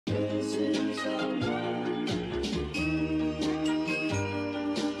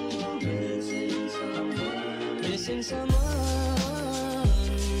Missing someone.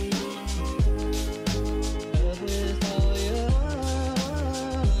 Love with all your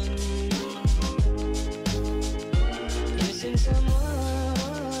heart. Missing someone.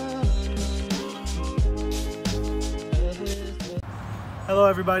 Love with. Hello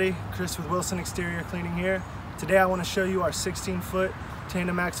everybody, Chris with Wilson Exterior Cleaning here. Today I want to show you our 16-foot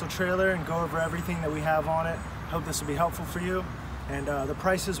tandem axle trailer and go over everything that we have on it. Hope this will be helpful for you. And the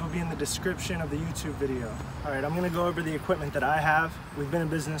prices will be in the description of the YouTube video. Alright, I'm going to go over the equipment that I have. We've been in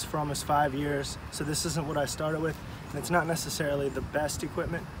business for almost 5 years, so this isn't what I started with. And it's not necessarily the best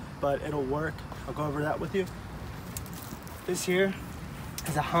equipment, but it'll work. I'll go over that with you. This here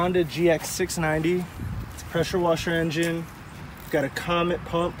is a Honda GX690. It's a pressure washer engine. We've got a Comet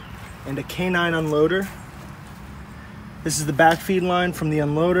pump and a K9 unloader. This is the back feed line from the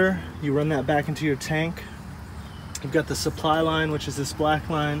unloader. You run that back into your tank. You've got the supply line, which is this black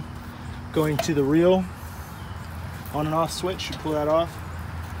line, going to the reel. On and off switch, you pull that off,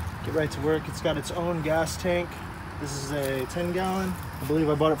 get right to work. It's got its own gas tank. This is a 10-gallon. I believe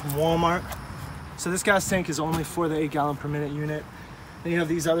I bought it from Walmart. So this gas tank is only for the 8-gallon per minute unit. Then you have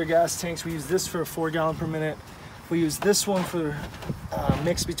these other gas tanks. We use this for a 4-gallon per minute. We use this one for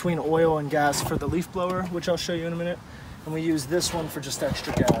mix between oil and gas for the leaf blower, which I'll show you in a minute. And we use this one for just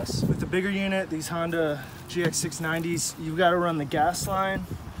extra gas. With the bigger unit, these Honda GX690s, you've got to run the gas line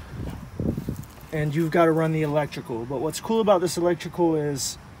and you've got to run the electrical. But what's cool about this electrical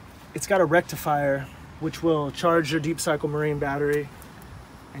is it's got a rectifier which will charge your deep cycle marine battery.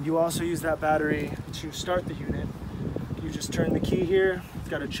 And you also use that battery to start the unit. You just turn the key here, it's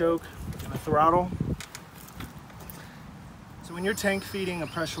got a choke and a throttle. So when you're tank feeding a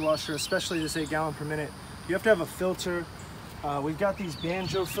pressure washer, especially this 8-gallon per minute, you have to have a filter. We've got these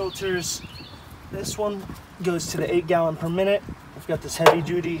banjo filters. This one goes to the 8-gallon per minute. We've got this heavy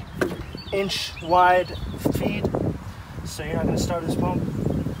duty inch wide feed, so you're not going to start this pump.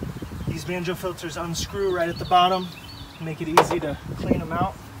 These banjo filters unscrew right at the bottom, make it easy to clean them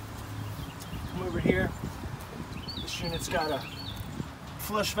out. Come over here. This unit's got a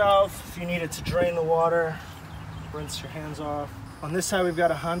flush valve if you need it to drain the water, rinse your hands off. On this side we've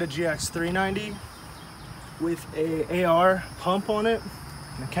got a Honda GX390 with a AR pump on it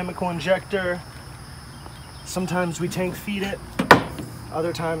and a chemical injector. Sometimes we tank feed it,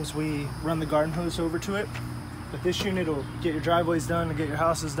 other times we run the garden hose over to it. But this unit will get your driveways done and get your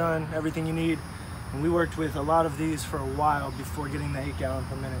houses done, everything you need. And we worked with a lot of these for a while before getting the 8-gallon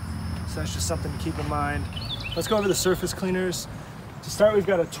per minute. So that's just something to keep in mind. Let's go over the surface cleaners. To start, we've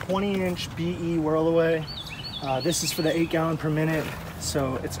got a 20-inch BE Whirl-a-way. This is for the 8-gallon per minute,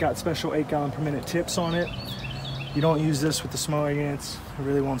 so it's got special 8-gallon per minute tips on it. You don't use this with the smaller units, it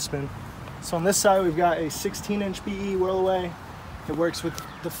really won't spin. So on this side we've got a 16-inch BE Whirl-a-way. It works with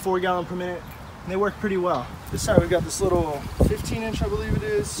the 4-gallon per minute, and they work pretty well. This side we've got this little 15-inch, I believe it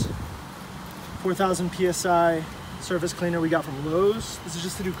is, 4,000 PSI surface cleaner we got from Lowe's. This is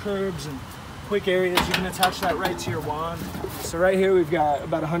just to do curbs and quick areas. You can attach that right to your wand. So right here we've got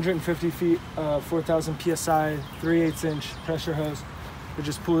about 150 feet of 4,000 PSI, 3/8-inch pressure hose. We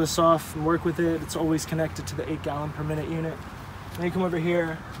just pull this off and work with it. It's always connected to the 8-gallon per minute unit. Then you come over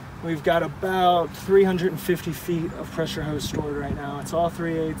here, we've got about 350 feet of pressure hose stored right now. It's all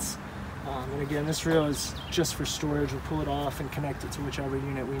 3/8. And again, this reel is just for storage. We'll pull it off and connect it to whichever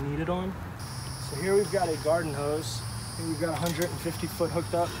unit we need it on. So here we've got a garden hose. And we've got 150 foot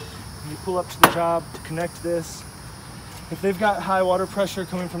hooked up. And you pull up to the job to connect this. If they've got high water pressure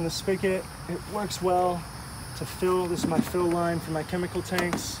coming from the spigot, it works well to fill. This is my fill line for my chemical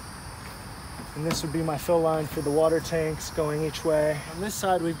tanks. And this would be my fill line for the water tanks going each way. On this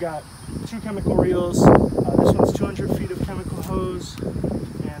side, we've got 2 chemical reels. This one's 200 feet of chemical hose.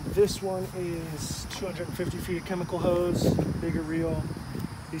 And this one is 250 feet of chemical hose, bigger reel.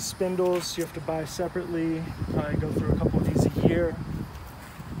 These spindles you have to buy separately. Probably go through a couple of these a year.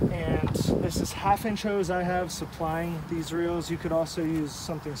 And this is 1/2-inch hose I have supplying these reels. You could also use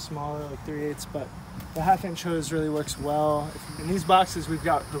something smaller like 3/8, but the 1/2-inch hose really works well. In these boxes we've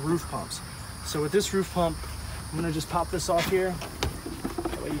got the roof pumps. So with this roof pump, I'm gonna just pop this off here.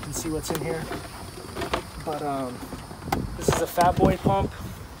 That way you can see what's in here. But this is a Fat Boy pump.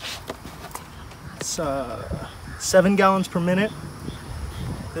 It's 7 gallons per minute.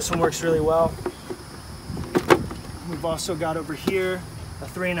 This one works really well. We've also got over here a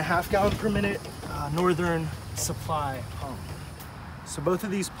 3.5 gallon per minute Northern Supply pump. So both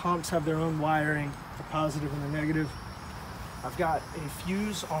of these pumps have their own wiring, the positive and the negative. I've got a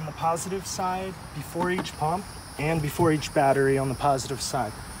fuse on the positive side before each pump and before each battery on the positive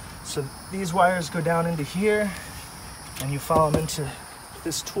side. So these wires go down into here and you follow them into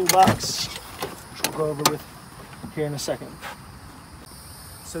this toolbox, which we'll go over with here in a second.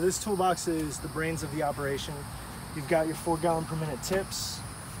 So this toolbox is the brains of the operation. You've got your 4 gallon per minute tips.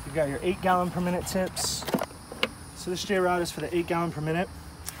 You've got your 8 gallon per minute tips. So this J-rod is for the 8 gallon per minute.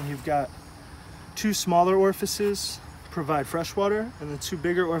 And you've got 2 smaller orifices provide fresh water, and the 2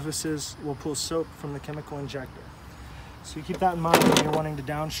 bigger orifices will pull soap from the chemical injector. So you keep that in mind when you're wanting to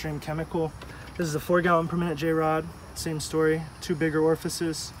downstream chemical. This is a 4 gallon per minute J-rod, same story. 2 bigger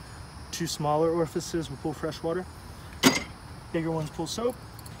orifices, 2 smaller orifices will pull fresh water. Bigger ones pull soap.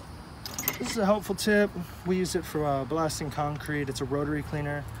 This is a helpful tip. We use it for blasting concrete. It's a rotary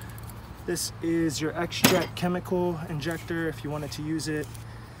cleaner. This is your X-Jet chemical injector if you wanted to use it.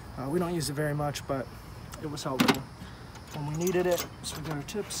 We don't use it very much, but it was helpful when we needed it. So we got our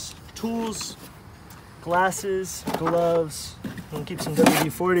tips, tools, glasses, gloves. You can keep some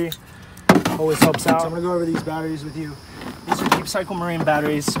WD-40. Always helps out. So I'm gonna go over these batteries with you. These are Deep Cycle Marine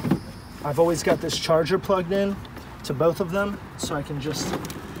batteries. I've always got this charger plugged in to both of them, so I can just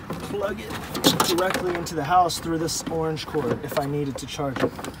plug it directly into the house through this orange cord if I needed to charge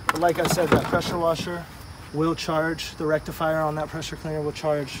it. But like I said, that pressure washer will charge. The rectifier on that pressure cleaner will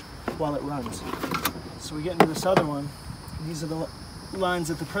charge while it runs. So we get into this other one. These are the lines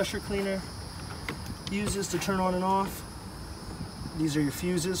that the pressure cleaner uses to turn on and off. These are your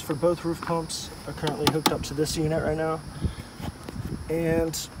fuses for both roof pumps. Are currently hooked up to this unit right now.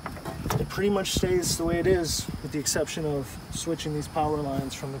 And it pretty much stays the way it is, with the exception of switching these power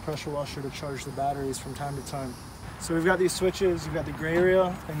lines from the pressure washer to charge the batteries from time to time. So we've got these switches. You've got the gray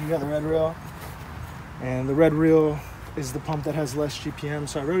reel and you've got the red reel. And the red reel is the pump that has less GPM,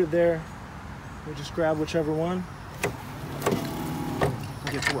 so I wrote it there. We just grab whichever one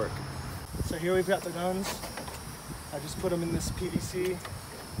and get to work. So here we've got the guns. I just put them in this PVC.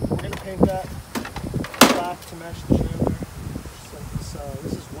 We're gonna paint that black to match the trailer.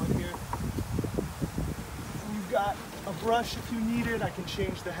 This is one here. You've got a brush if you need it. I can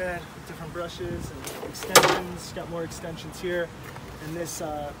change the head with different brushes and extensions. Got more extensions here. And this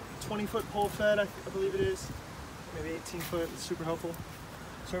 20-foot pole fed, I believe it is. Maybe 18-foot, it's super helpful.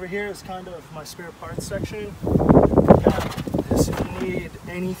 So over here is kind of my spare parts section. Got this if you need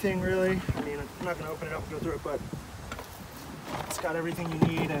anything really. I mean, I'm not gonna open it up and go through it, but it's got everything you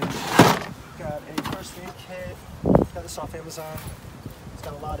need. And got a first aid kit. Got this off Amazon. It's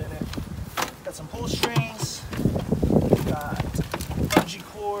got a lot in it. Got some pull strings. Got bungee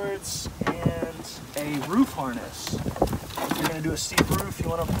cords and a roof harness. If you're gonna do a steep roof, you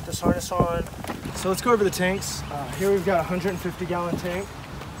wanna put this harness on. So let's go over the tanks. Here we've got a 150 gallon tank.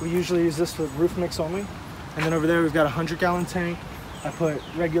 We usually use this with roof mix only. And then over there we've got a 100 gallon tank. I put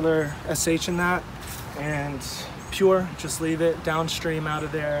regular SH in that and pure, just leave it downstream out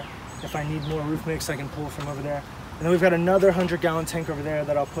of there. If I need more roof mix, I can pull from over there. And then we've got another 100 gallon tank over there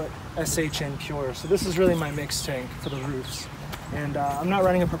that I'll put SH in pure. So this is really my mix tank for the roofs. And I'm not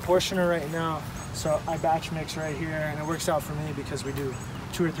running a proportioner right now, so I batch mix right here, and it works out for me because we do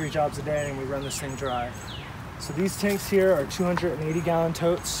 2 or 3 jobs a day and we run this thing dry. So these tanks here are 280 gallon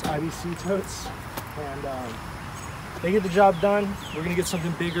totes, IBC totes, and they get the job done. We're gonna get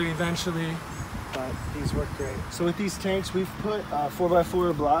something bigger eventually, but these work great. So with these tanks, we've put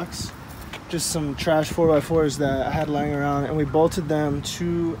 4x4 blocks, just some trash 4x4s that I had lying around, and we bolted them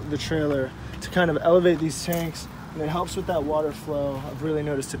to the trailer to kind of elevate these tanks, and it helps with that water flow. I've really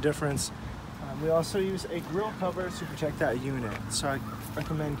noticed a difference. We also use a grill cover to protect that unit, so I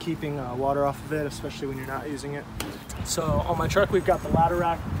recommend keeping water off of it, especially when you're not using it. So on my truck we've got the ladder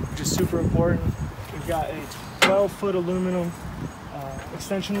rack, which is super important. We've got a 12-foot aluminum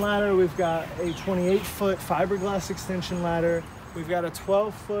extension ladder. We've got a 28-foot fiberglass extension ladder. We've got a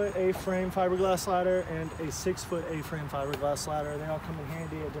 12-foot A-frame fiberglass ladder and a 6-foot A-frame fiberglass ladder. They all come in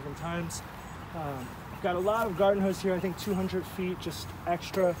handy at different times. We've got a lot of garden hose here, I think 200 feet, just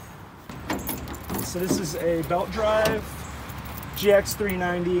extra. So this is a belt drive, GX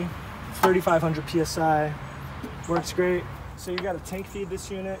 390, 3,500 PSI, works great. So you got to tank feed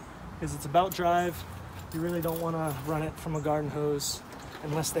this unit because it's a belt drive. You really don't want to run it from a garden hose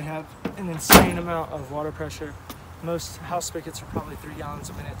unless they have an insane amount of water pressure. Most house spigots are probably 3 gallons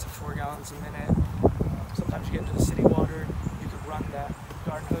a minute to 4 gallons a minute. Sometimes you get into the city water, you could run that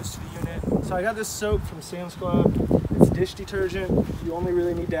garden hose to the unit. So I got this soap from Sam's Club. It's dish detergent. You only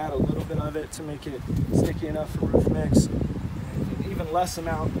really need to add a little bit of it to make it sticky enough for roof mix, and even less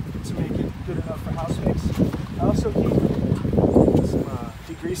amount to make it good enough for house mix. I also keep some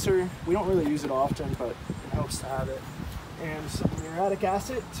degreaser. We don't really use it often, but it helps to have it. And some muriatic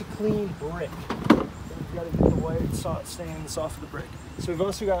acid to clean brick. You've got to get the white stains off of the brick. So we've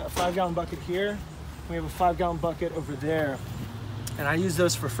also got a 5-gallon bucket here. We have a 5-gallon bucket over there. And I use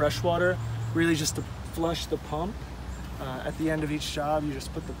those for fresh water, really just to flush the pump. At the end of each job, you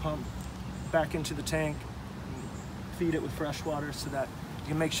just put the pump back into the tank and feed it with fresh water so that you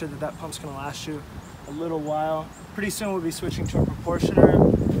can make sure that that pump's going to last you a little while. Pretty soon we'll be switching to a proportioner,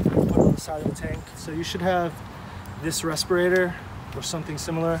 put it on the side of the tank. So you should have this respirator or something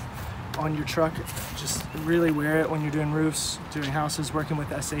similar on your truck. Just really wear it when you're doing roofs, doing houses, working with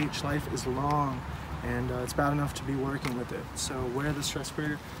SH. Life is long, and it's bad enough to be working with it. So wear this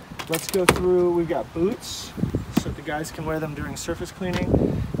respirator. Let's go through, we've got boots, so the guys can wear them during surface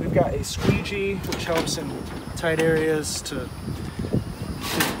cleaning. We've got a squeegee, which helps in tight areas to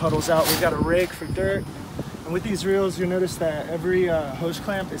keep the puddles out. We've got a rake for dirt. And with these reels, you'll notice that every hose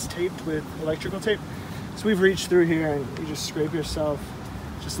clamp is taped with electrical tape. So we've reached through here and you just scrape yourself.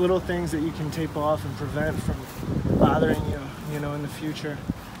 Just little things that you can tape off and prevent from bothering you, in the future.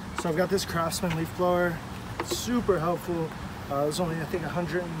 So I've got this Craftsman leaf blower. It's super helpful. It was only, I think,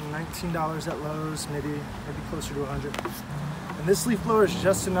 $119 at Lowe's, maybe closer to 100. And this leaf blower is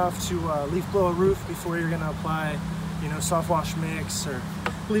just enough to leaf blow a roof before you're gonna apply, soft wash mix, or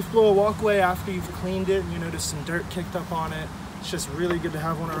leaf blow a walkway after you've cleaned it and you notice some dirt kicked up on it. It's just really good to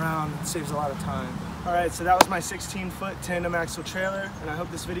have one around. It saves a lot of time. All right, so that was my 16-foot tandem axle trailer, and I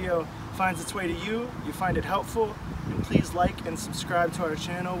hope this video finds its way to you. You find it helpful, and please like and subscribe to our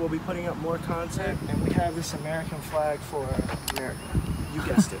channel. We'll be putting up more content, and we have this American flag for America. You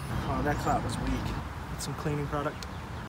guessed it. Oh, that clout was weak. Some cleaning product.